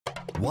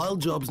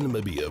Wild Jobs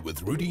Namibia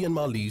with Rudy and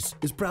Marlies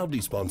is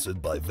proudly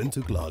sponsored by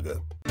Windhoek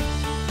Lager.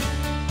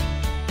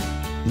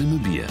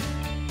 Namibia,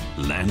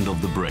 land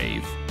of the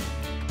brave.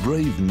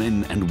 Brave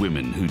men and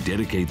women who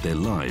dedicate their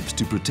lives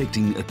to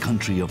protecting a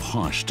country of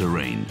harsh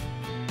terrain,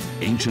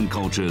 ancient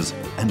cultures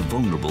and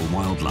vulnerable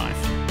wildlife.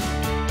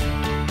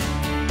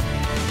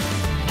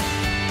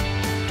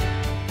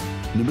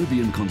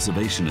 Namibian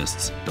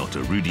conservationists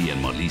Dr. Rudy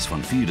and Marlies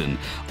van Vuren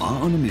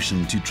are on a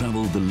mission to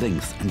travel the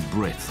length and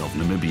breadth of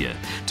Namibia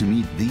to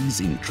meet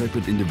these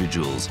intrepid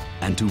individuals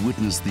and to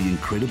witness the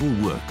incredible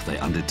work they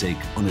undertake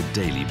on a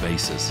daily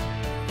basis.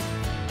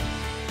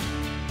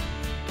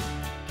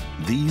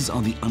 These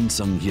are the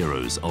unsung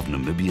heroes of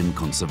Namibian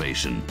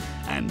conservation,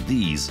 and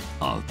these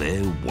are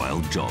their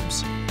wild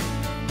jobs.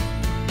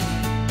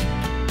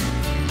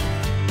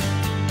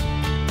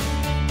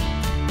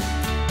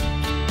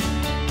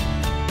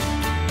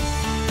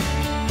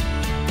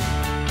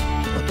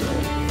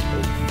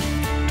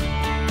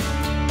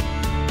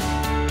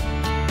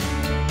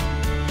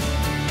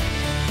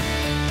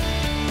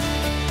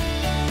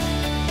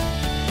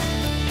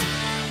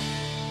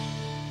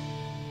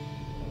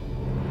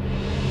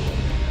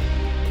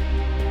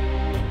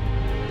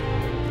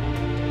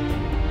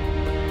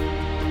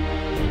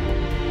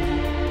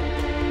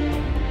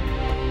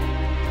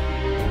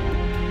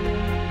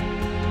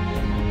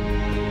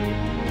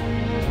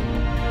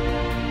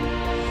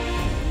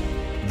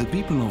 The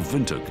people of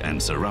Windhoek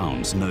and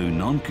surrounds know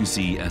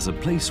Namibia as a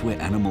place where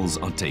animals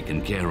are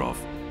taken care of,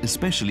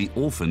 especially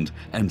orphaned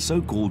and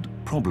so-called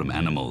problem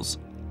animals.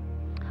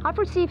 I've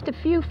received a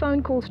few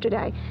phone calls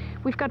today.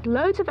 We've got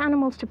loads of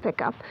animals to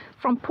pick up,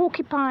 from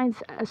porcupines,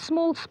 a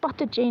small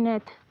spotted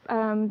genet,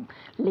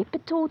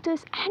 leopard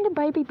tortoise and a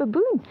baby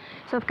baboon.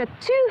 So I've got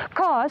 2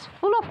 cars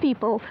full of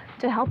people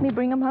to help me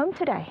bring them home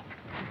today.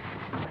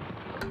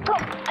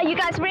 Oh, are you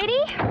guys ready?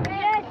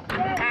 Yes.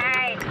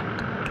 Hi.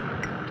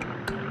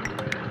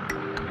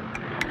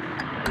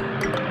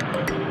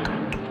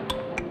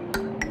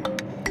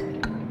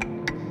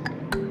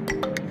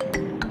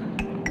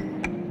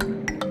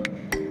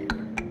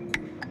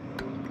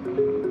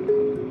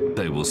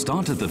 They will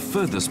start at the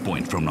furthest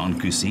point from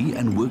Namibia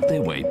and work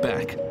their way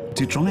back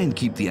to try and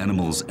keep the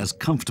animals as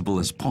comfortable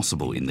as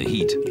possible in the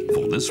heat.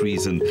 For this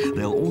reason,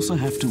 they'll also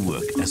have to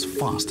work as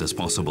fast as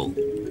possible.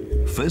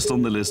 First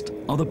on the list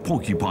are the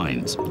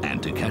porcupines,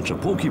 and to catch a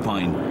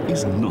porcupine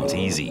is not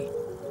easy.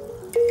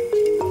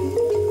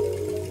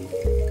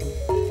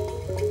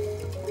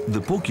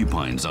 The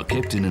porcupines are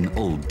kept in an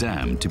old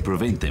dam to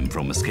prevent them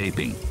from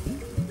escaping.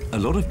 A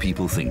lot of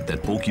people think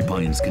that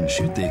porcupines can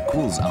shoot their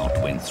quills out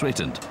when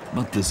threatened,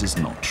 but this is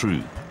not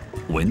true.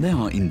 When they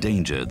are in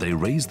danger, they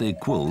raise their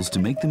quills to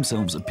make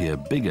themselves appear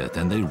bigger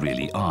than they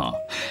really are,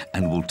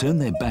 and will turn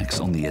their backs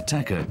on the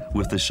attacker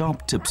with the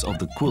sharp tips of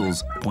the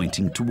quills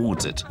pointing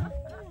towards it.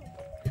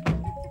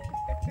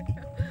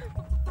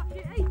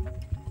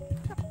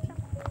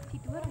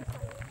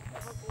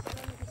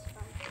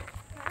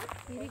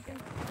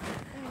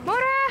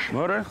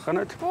 Môre, gaan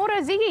dit?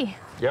 Môre, Ziggy.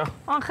 Ja.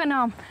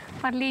 Aangenaam.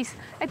 Marlies,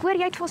 ek hoor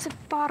jy het vir ons 'n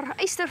paar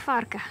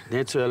eystervarke.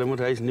 Net so, hulle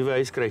moet nuwe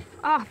huis kry.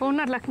 Ag,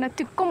 wonderlik. Nou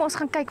toe, kom ons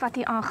gaan kyk wat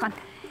hier aangaan.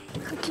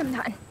 Ek gaan klim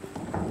daarin.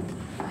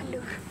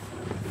 Hallo.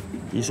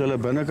 Hier is hulle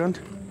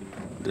binnekant.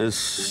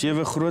 Dis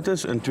 7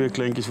 grootes en 2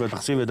 kleintjies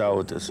wat 7 dae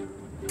oud is.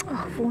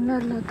 Ag,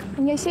 wonderlik.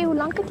 En jy sê hoe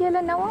lank het jy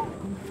hulle nou al?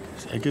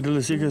 Ek het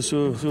hulle seker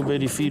so by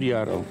die 4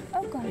 jaar al.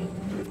 Okay.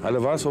 Hulle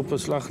was op 'n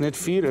slag net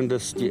 4 en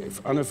dis die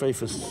ander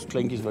 5 is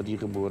kleintjies wat hier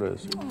gebore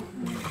is.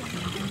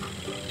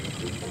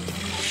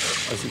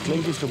 As die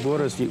kleintjies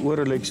gebore is, die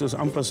ore lyk soos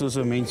amper soos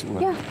 'n mensoor.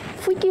 Ja,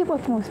 voetjie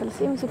ook mos. Hulle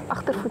sê ons het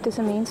agtervoet is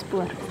 'n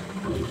menspoor.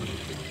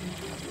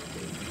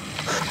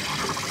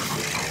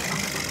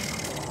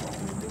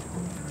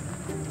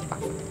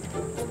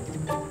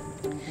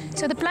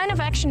 So the plan of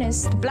action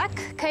is the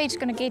black cage is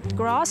going to get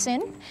grass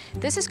in.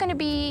 This is going to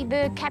be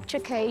the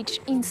capture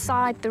cage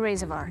inside the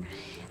reservoir.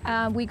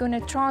 We're going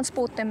to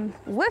transport them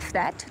with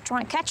that, try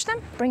and catch them,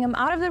 bring them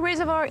out of the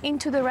reservoir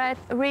into the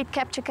red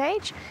capture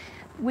cage,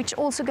 which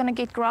also going to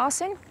get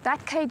grass in.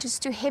 That cage is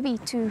too heavy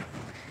to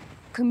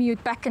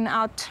commute back and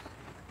out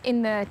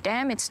in the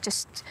dam. It's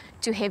just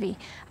too heavy.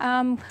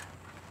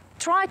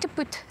 Try to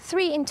put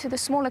 3 into the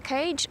smaller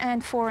cage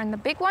and 4 in the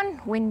big one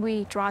when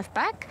we drive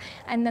back.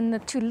 And then the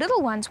 2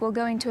 little ones will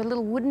go into a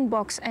little wooden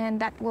box, and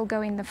that will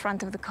go in the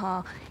front of the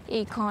car,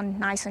 aircon,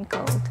 nice and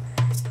cold.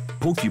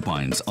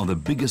 Porcupines are the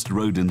biggest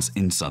rodents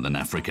in southern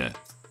Africa.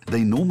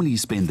 They normally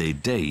spend their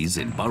days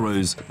in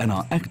burrows and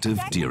are active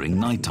during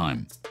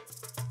nighttime.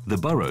 The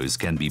burrows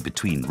can be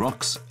between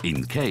rocks,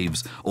 in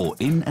caves, or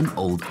in an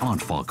old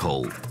aardvark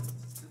hole.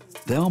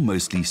 They are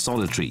mostly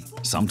solitary.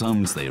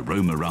 Sometimes they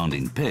roam around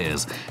in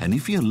pairs, and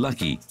if you're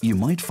lucky, you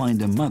might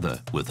find a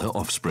mother with her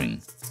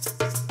offspring.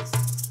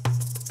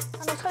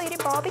 Ons gaan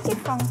hierdie babatjie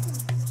vang.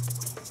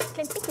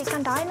 Klein Piet, jy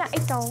kan daai na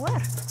uithaal,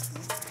 hoor.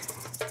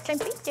 Klein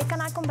Piet, jy kan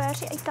daai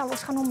kombersie uithaal.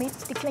 Ons gaan hom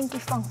met die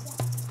kleintjie vang.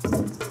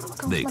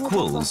 Their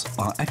quills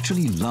are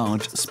actually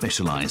large,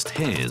 specialized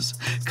hairs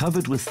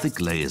covered with thick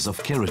layers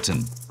of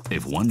keratin.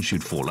 If one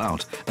should fall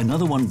out,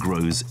 another one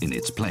grows in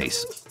its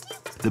place.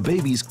 The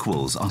baby's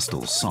quills are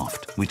still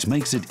soft, which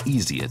makes it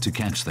easier to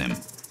catch them.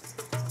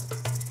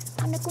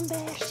 Ander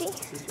kombersie.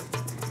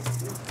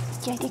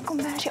 Jy die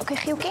kombersie. Okay,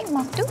 gee oké,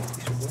 maak toe.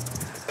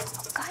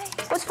 Okay.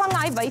 Ons vang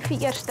hy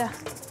wyfie eerste.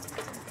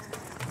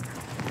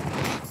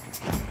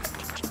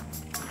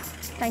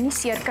 Hy nie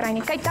seer kry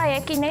nie. Kyk daai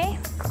hekkie, nê?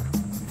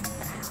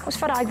 Ons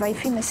vat daai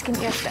wyfie miskien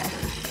eerste.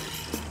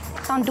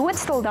 Staan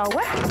doodstil daar,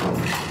 hoor.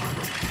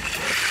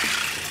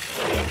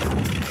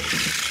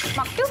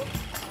 Maak toe.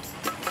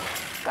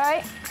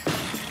 Okay.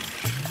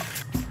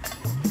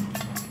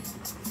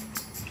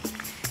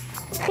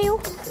 Giel,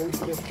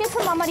 geef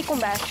vir mama die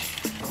kombers.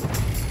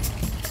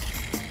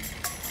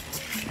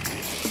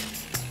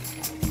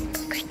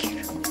 Kyk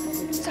hier.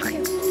 Sag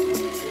Giel.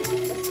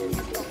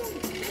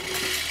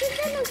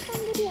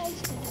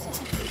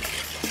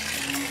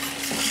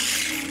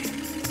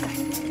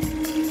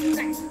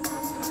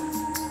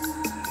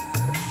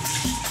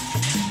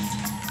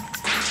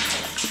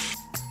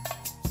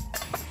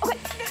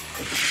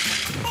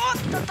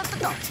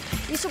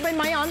 Hier so by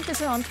my hand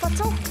is 'n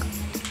handvatsel.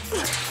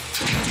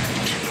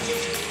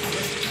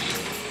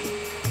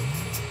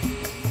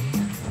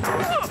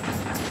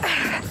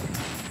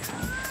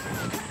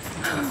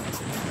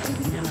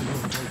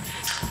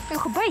 Jy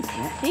gebyt?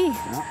 Hier.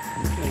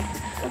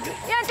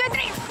 Ja, 2,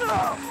 3.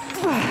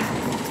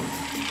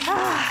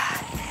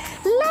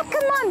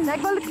 Lekker man.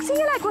 Ek sien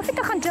julle, ek hoef nie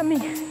te gaan gym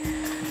nie.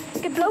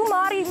 Ek het blou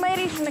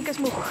maries en ek is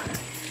moeg.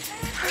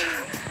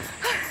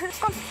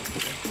 Kom.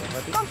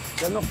 Kom.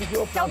 Dan nog 'n bietjie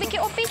op. Tel 'n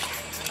bietjie op.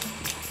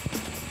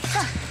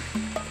 Zo.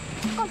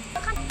 Kom, we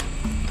gaan.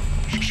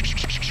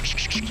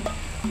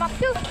 Pak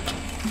toe.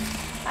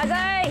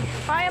 Azai,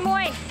 baie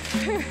mooi.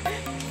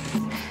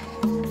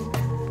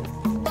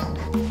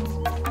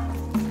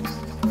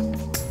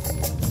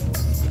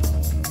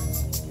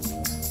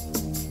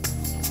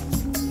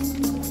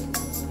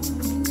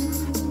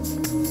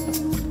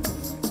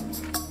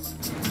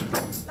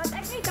 Laat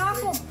ek nie daar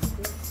kom.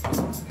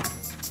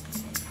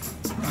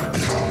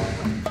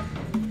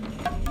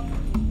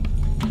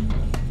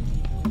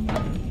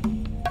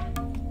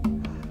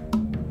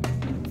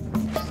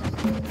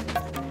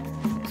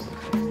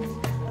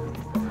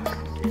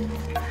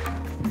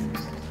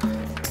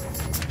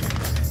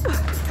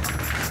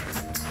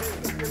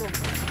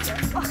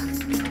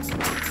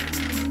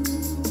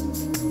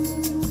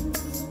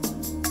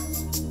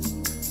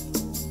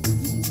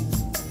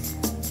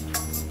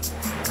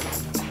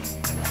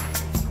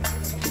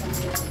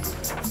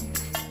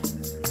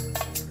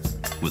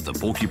 With the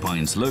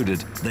porcupines loaded,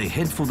 they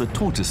head for the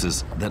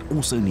tortoises that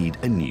also need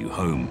a new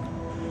home.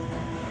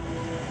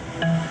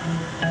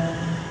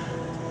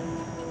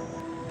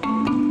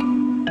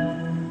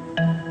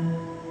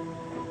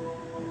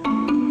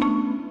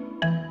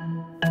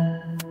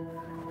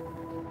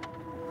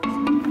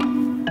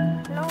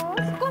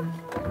 Los, kom.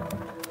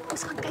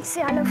 Ons gaan kyk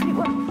sê hallo vir die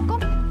oom.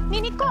 Kom.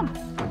 Nee, kom.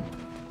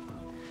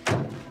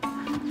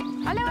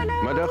 Hallo, hallo.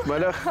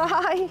 Middag.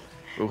 Hi.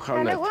 Hoe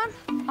gaan dit? Hallo oom.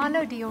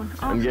 Hallo Dion.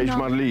 En jy's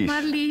Marlies?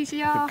 Marlies,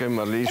 ja. Okay,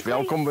 Marlies,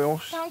 welkom by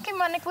ons. Dankie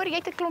man, ek hoor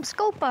jy het 'n klomp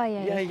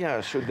skilpaaie.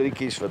 Ja, so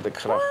drietjies wat ek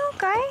graag.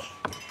 Okay.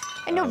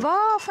 En nou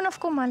waar vanaf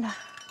kom hulle?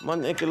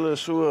 Man, ek hulle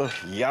so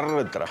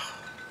jare terug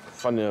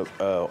van 'n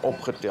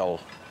opgetel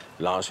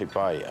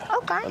laasiepaaie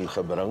Okay.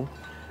 ingebring.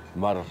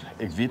 Maar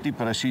ek weet nie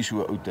presies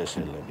hoe oud is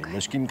hulle nie.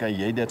 Miskien kan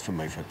jy dit vir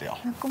my vertel.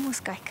 Nou kom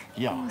ons kyk.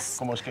 Ja,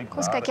 kom ons kyk. Kom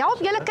ons kyk. Help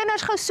julle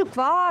kinders gou soek.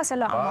 Waar is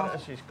hulle almal? Waar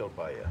is die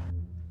skilpaaie?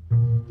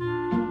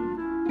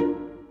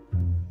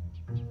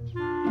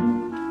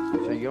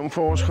 Sê jy hom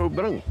vir ons gou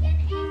bring?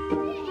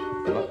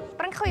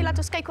 Bring gou, laat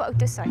ons kyk hoe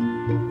oud is hy.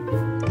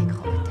 Kyk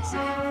hoe oud is hy.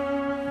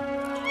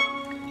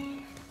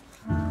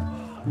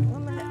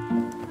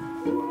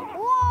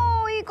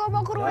 Wow, hier kom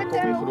 'n groot.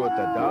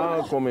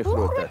 Daar kom die grote.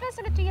 Hoe groot is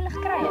hulle toe julle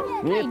gekry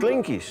het? Nee,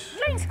 kleintjies.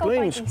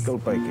 Klein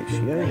skilpaaitjies.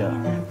 Ja.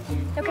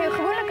 Okay,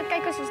 gewoonlik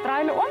kyk as ons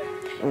draai hulle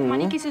om.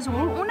 Mannetjies is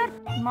hol onder,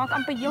 maak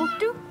amper heel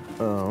toe.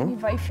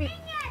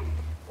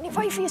 Die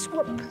wyfie is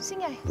oop, sien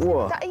jy?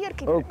 O, Daai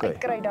eiertjie okay.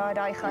 kry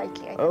daai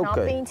gaatjie uit. Okay. Nou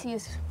pensie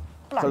is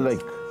plat.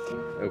 Gelyk.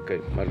 Okay,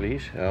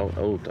 Marlies, how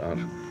old are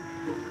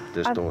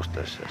the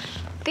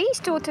tortoises?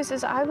 These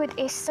tortoises, I would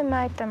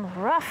estimate them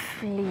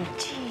roughly,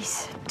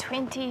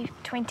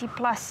 20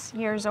 plus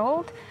years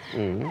old.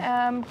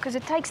 Because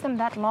it takes them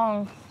that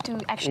long to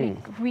actually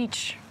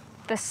reach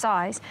this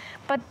size.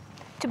 But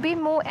to be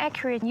more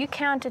accurate, you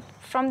count it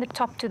from the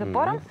top to the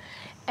bottom,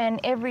 and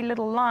every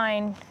little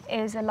line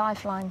is a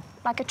lifeline,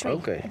 like a tree.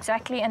 Okay.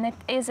 Exactly, and it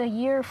is a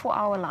year for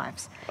our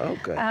lives.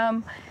 Okay.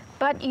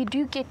 But you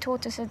do get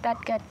tortoises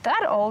that get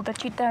that old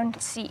that you don't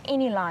see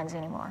any lines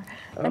anymore.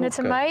 And it's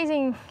Okay.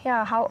 amazing,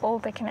 yeah, how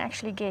old they can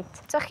actually get.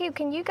 Zachiu,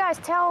 can you guys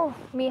tell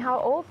me how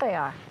old they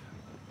are?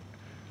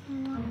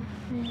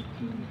 13,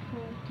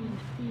 14,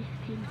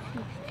 15,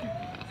 16,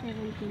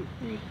 17,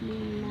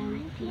 18,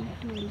 19,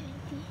 20.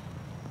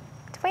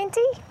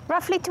 20?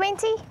 Roughly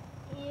 20?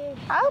 Yes.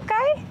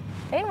 Okay,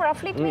 then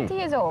roughly 20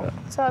 years old.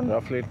 So,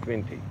 Roughly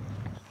 20.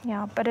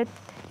 yeah, but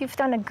you've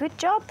done a good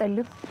job. They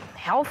look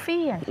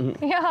healthy and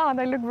yeah,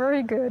 they look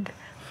very good.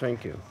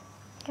 Thank you.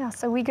 Yeah,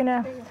 so we're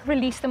gonna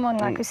release them on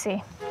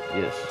Nakusi.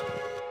 Yes.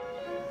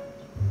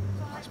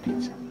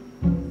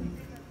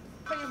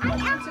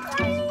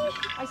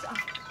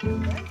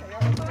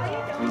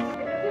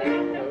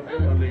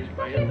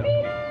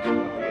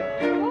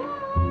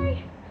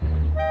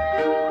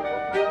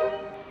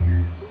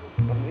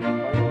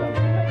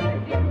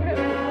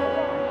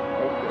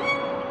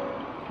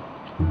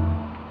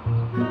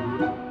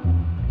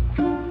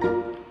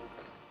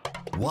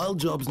 Wild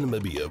Jobs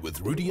Namibia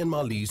with Rudy and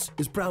Marlies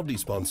is proudly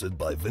sponsored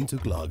by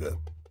Windhoek Lager.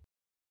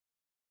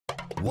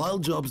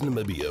 Wild Jobs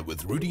Namibia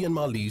with Rudy and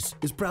Marlies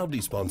is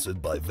proudly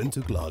sponsored by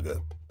Windhoek Lager.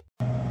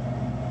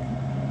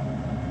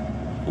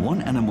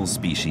 One animal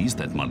species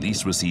that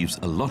Marlies receives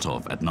a lot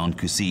of at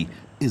Nankusi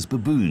is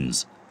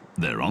baboons.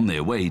 They're on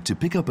their way to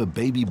pick up a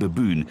baby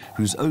baboon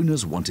whose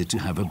owners wanted to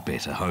have a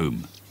better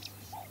home.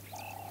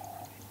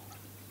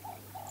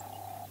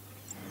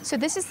 So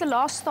this is the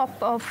last stop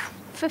of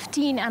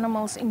 15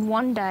 animals in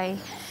one day,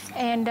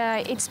 and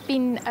it's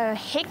been a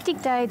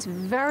hectic day. It's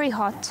very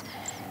hot,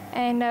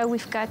 and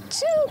we've got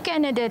 2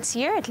 candidates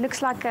here. It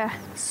looks like a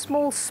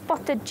small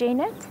spotted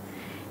genet,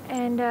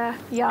 and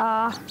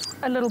yeah,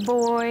 a little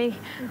boy.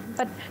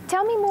 But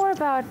tell me more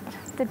about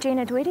the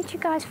genet. Where did you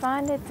guys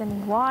find it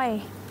and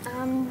why?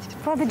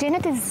 Well, the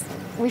genet is,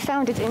 we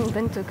found it in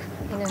Windhoek,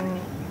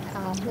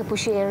 in a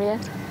bushy area,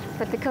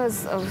 but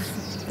because of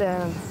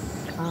the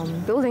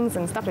buildings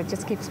and stuff, it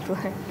just keeps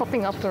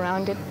popping up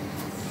around it.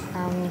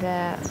 And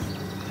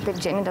the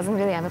genet doesn't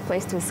really have a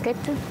place to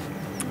escape to.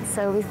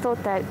 So we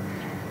thought that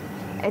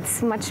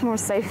it's much more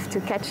safe to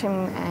catch him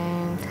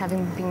and have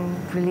him being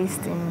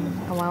released in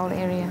a wild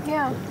area.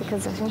 Yeah.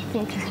 Because I don't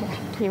think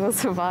he will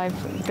survive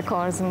the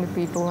cars and the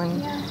people.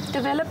 And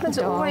Development's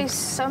dogs. always,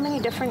 so many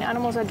different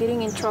animals are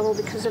getting in trouble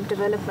because of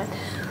development.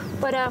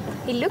 But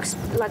he looks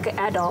like an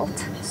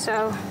adult,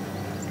 so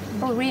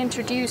we'll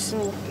reintroduce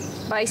and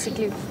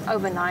basically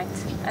overnight,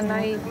 and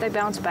they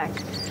bounce back.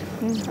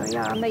 So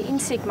yeah, and the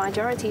insect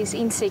majority is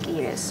insect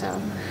eaters,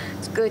 so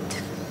it's good,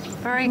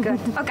 very good.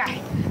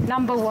 Okay,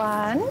 number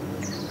 1.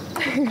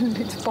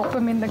 Let's pop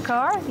him in the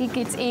car. He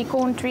gets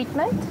aircon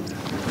treatment.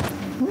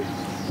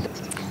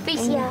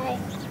 PCI.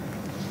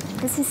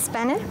 this is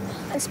Spanner.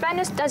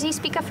 Spanish, does he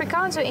speak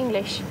Afrikaans or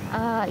English?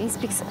 He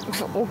speaks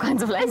all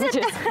kinds of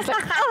languages. It's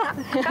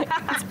like,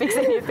 he speaks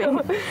anything.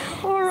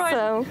 All right.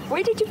 So,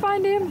 where did you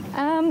find him?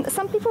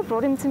 some people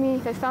brought him to me.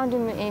 They found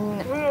him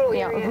in Rural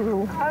area.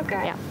 rural.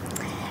 Okay. Yeah.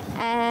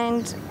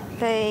 And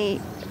they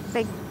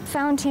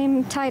found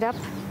him tied up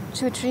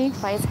to a tree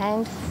by his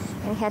hand,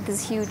 and he had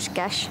this huge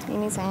gash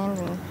in his hand,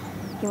 and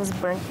he was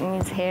burnt,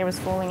 and his hair was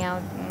falling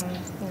out, and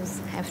he was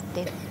half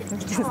dead,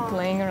 just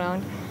laying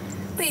around.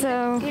 But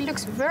So- he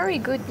looks very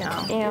good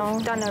now. Yeah.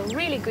 You've done a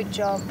really good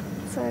job.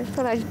 So I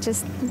thought I'd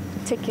just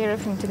take care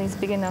of him till he's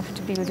big enough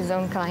to be with his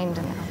own kind,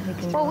 and we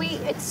can. Well,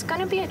 it's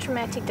going to be a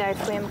traumatic day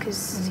for him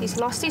because he's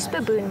lost his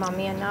baboon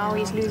mummy and now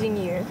he's losing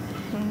you.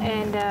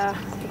 And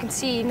you can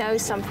see he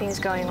knows something is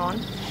going on.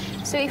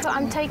 So if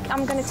I'm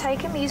going to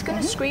take him, he's going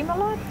to scream a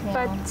lot,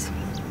 but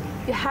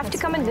you have to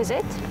come and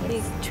visit.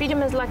 You treat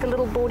him as like a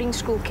little boarding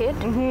school kid.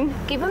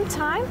 Give him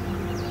time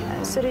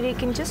so that he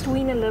can just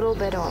wean a little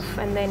bit off,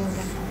 and then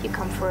you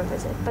come for a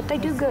visit. But they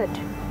do good.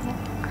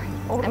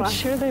 All I'm right.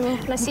 sure they will.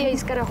 And I see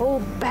he's got a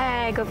whole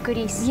bag of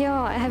goodies. Yeah,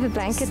 I have a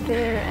blanket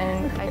there,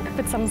 and I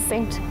put some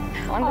scent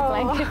on the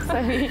blanket, so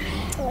he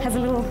has a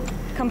little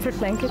comfort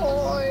blanket.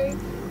 Hoi.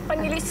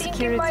 Van jullie sien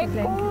jy my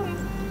Security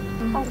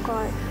kom?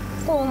 Okay.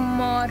 Kom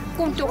maar,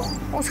 kom tog.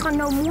 Ons gaan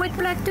nou mooi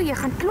plek toe. Jy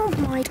gaan klomp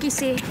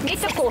maatjies hê.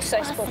 Net 'n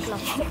koshuis pop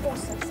langs. 'n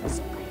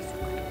koshuis.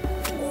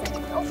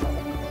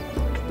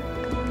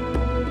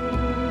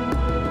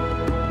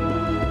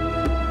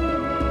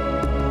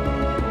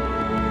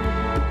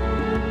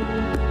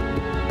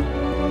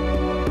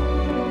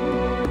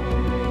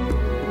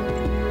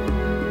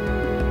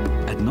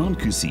 At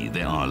Nankusi,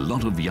 there are a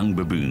lot of young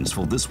baboons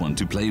for this one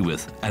to play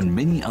with and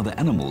many other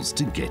animals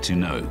to get to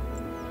know.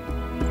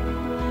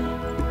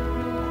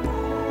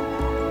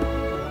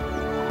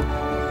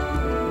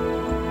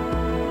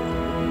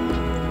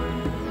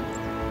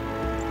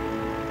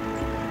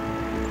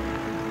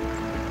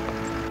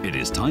 It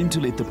is time to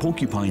let the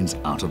porcupines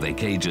out of their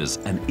cages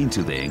and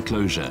into their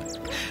enclosure.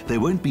 They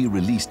won't be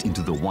released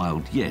into the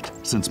wild yet,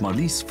 since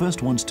Marlies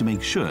first wants to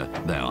make sure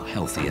they are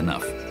healthy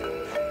enough.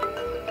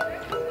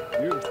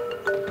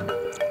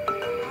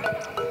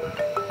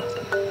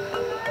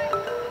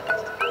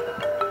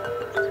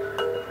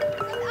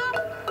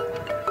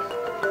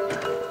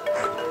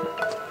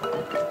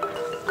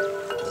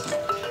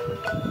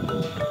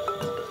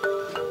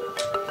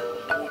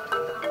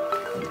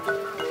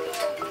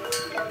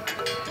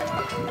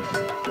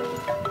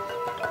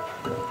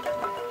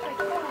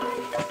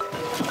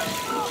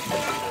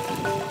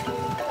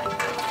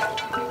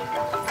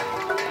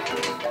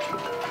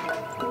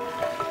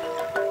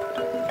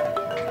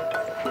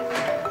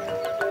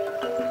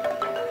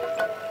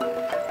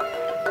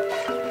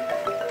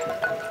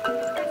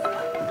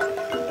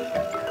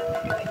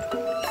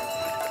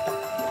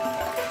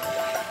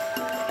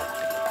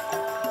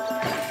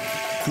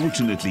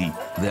 Fortunately,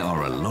 there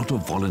are a lot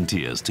of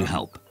volunteers to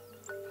help.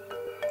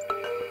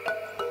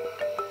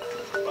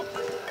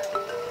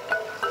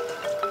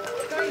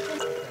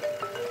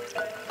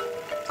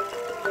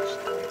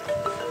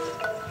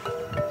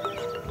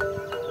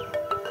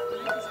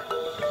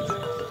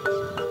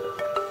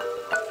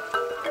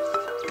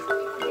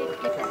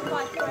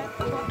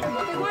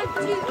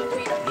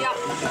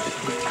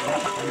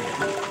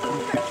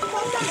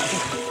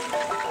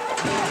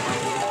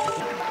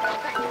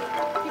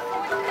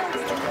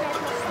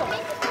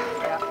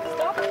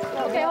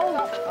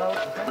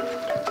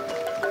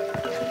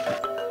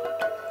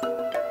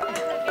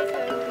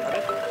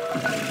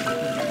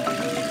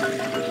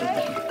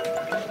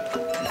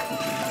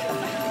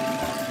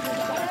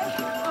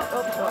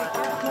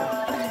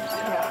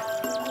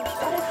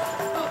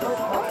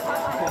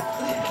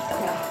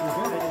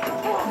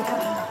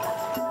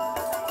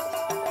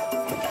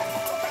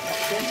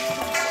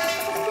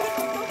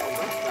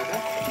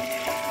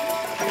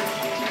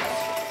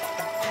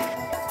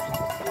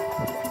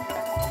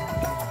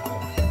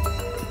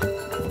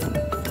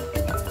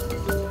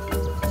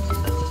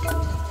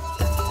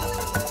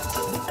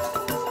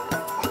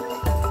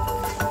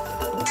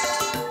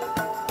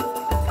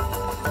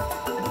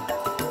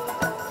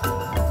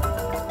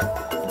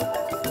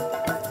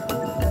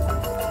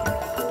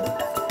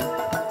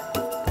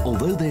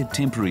 Although their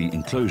temporary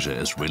enclosure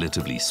is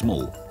relatively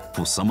small,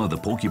 for some of the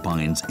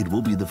porcupines it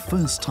will be the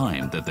first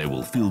time that they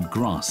will feel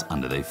grass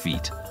under their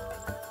feet.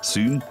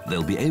 Soon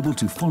they'll be able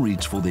to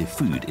forage for their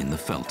food in the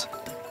veld.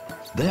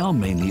 They are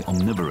mainly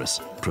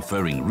omnivorous,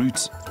 preferring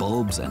roots,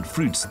 bulbs and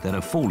fruits that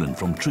have fallen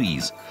from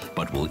trees,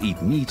 but will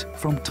eat meat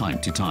from time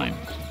to time.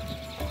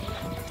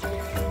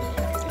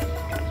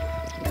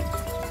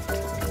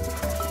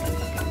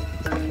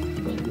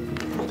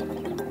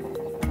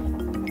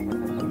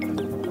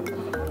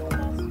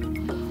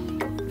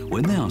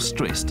 When they are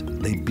stressed,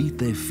 they beat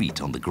their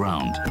feet on the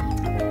ground.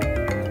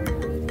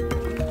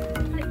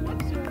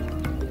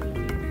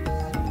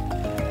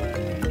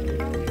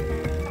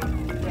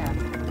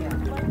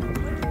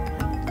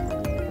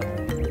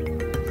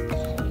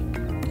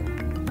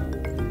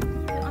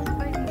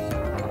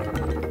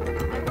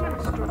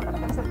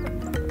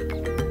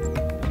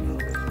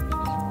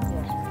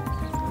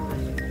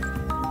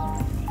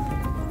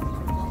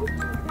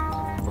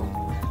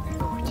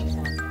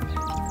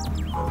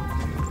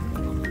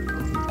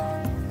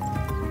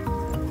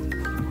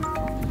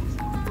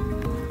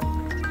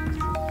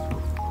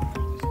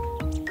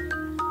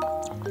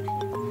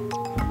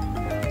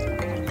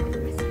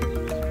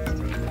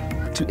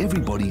 To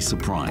everybody's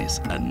surprise,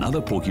 another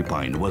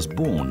porcupine was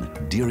born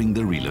during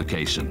the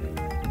relocation.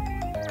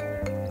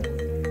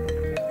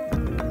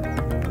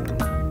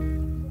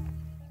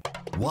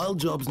 Wild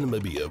Jobs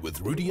Namibia with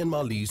Rudy and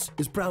Marlies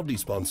is proudly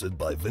sponsored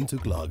by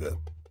Windhoek Lager.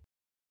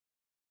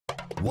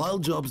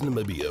 Wild Jobs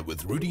Namibia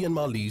with Rudy and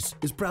Marlies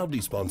is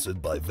proudly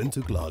sponsored by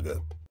Windhoek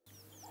Lager.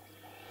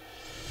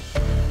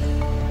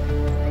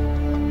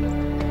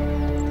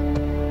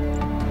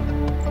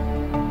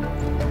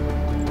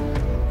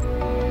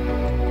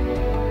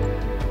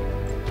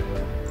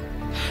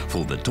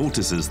 For the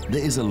tortoises,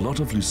 there is a lot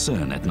of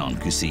lucerne at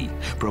Nankusi,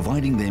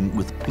 providing them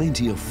with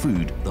plenty of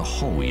food the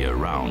whole year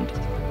round.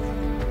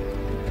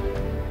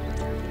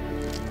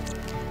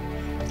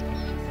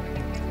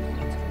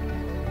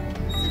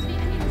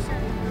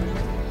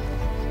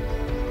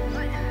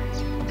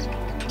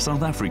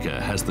 South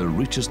Africa has the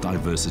richest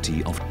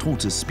diversity of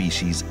tortoise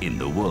species in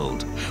the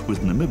world,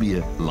 with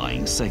Namibia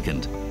lying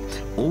second.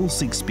 All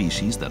 6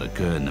 species that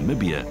occur in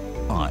Namibia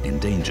are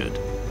endangered.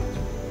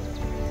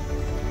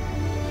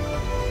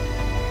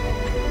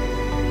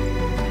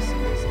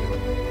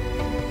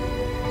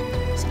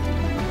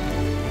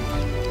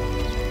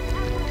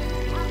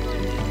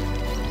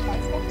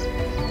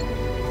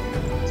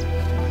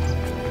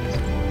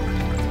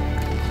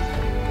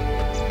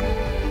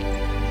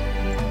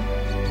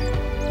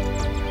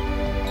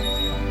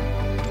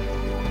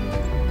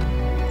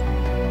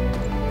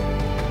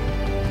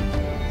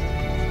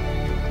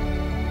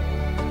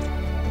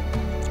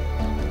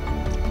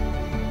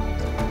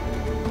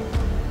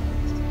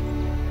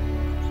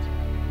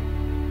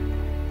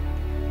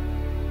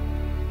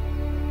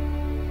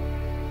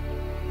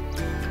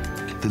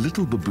 The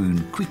little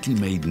baboon quickly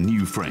made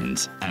new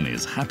friends and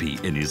is happy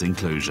in his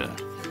enclosure.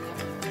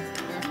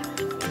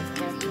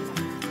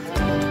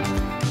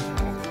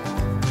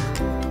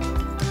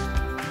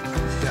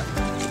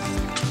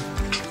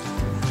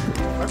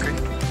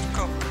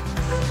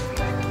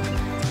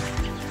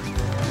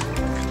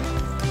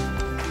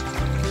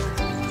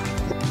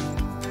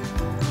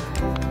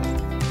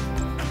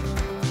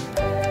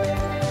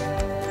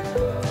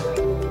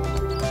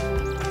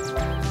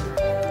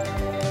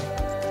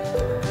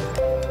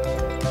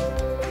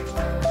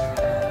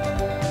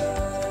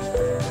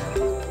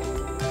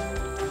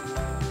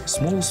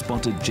 Small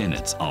spotted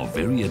genets are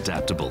very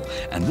adaptable,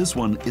 and this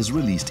one is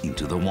released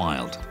into the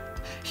wild.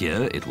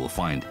 Here it will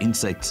find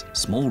insects,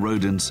 small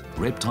rodents,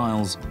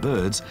 reptiles,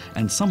 birds,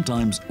 and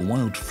sometimes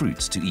wild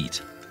fruits to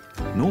eat.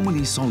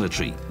 Normally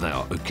solitary, they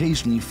are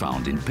occasionally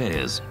found in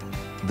pairs.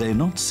 They're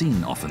not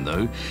seen often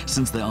though,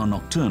 since they are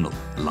nocturnal,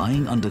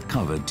 lying under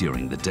cover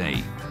during the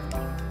day.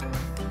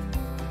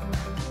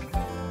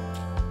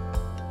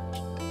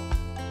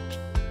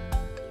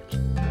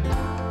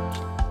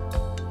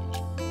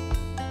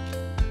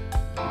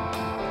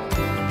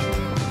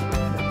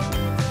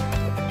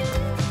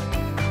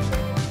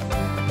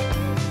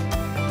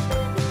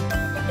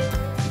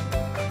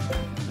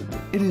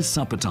 It is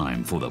supper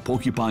time for the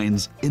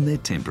porcupines in their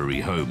temporary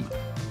home.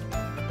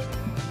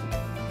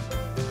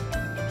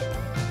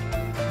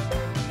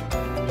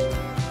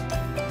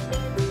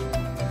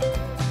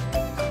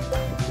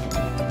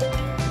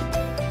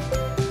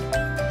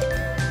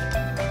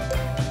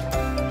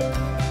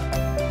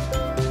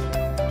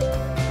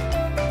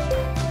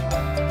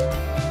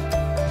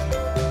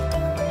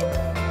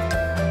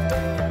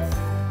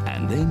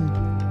 And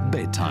then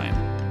bedtime.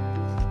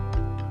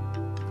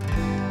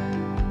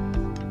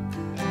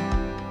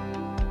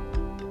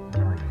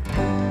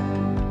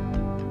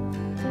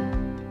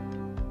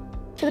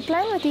 So the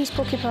plan with these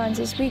porcupines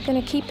is we're going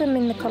to keep them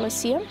in the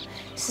Colosseum.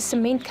 It's a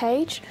cement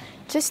cage,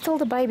 just till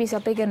the babies are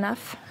big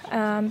enough.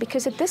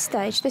 Because at this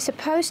stage, they're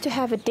supposed to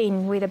have a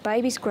den where the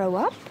babies grow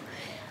up.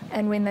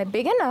 And when they're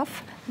big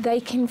enough, they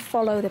can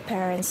follow the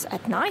parents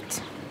at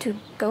night to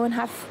go and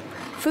have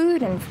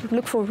food and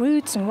look for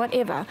roots and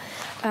whatever.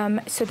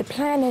 So the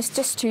plan is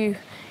just to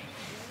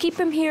keep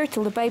them here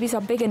till the babies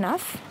are big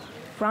enough,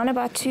 around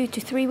about 2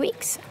 to 3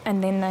 weeks,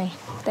 and then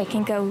they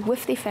can go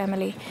with their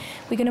family.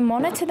 We're going to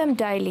monitor them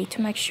daily to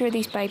make sure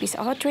these babies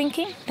are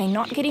drinking, they're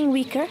not getting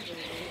weaker.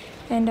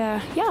 And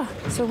yeah,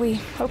 so we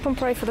hope and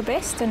pray for the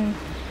best and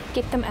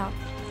get them out.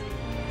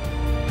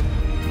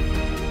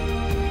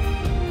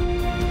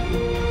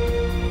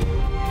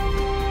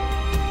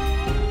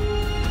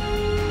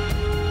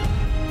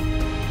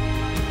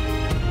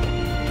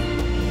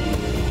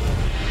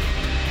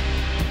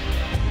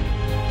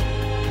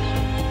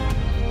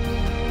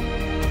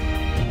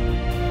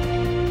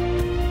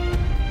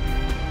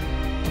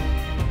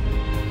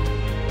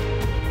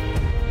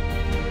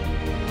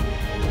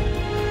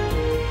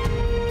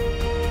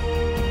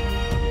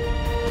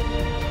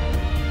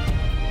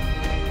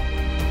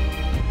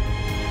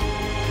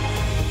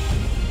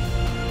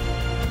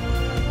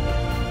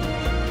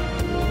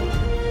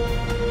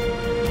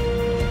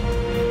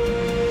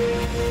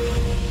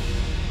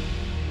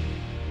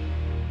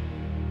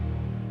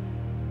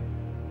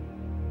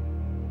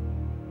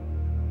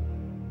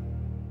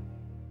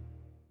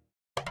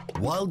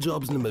 Wild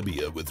Jobs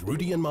Namibia with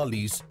Rudy and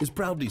Marlies is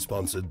proudly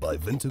sponsored by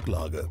Windhoek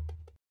Lager.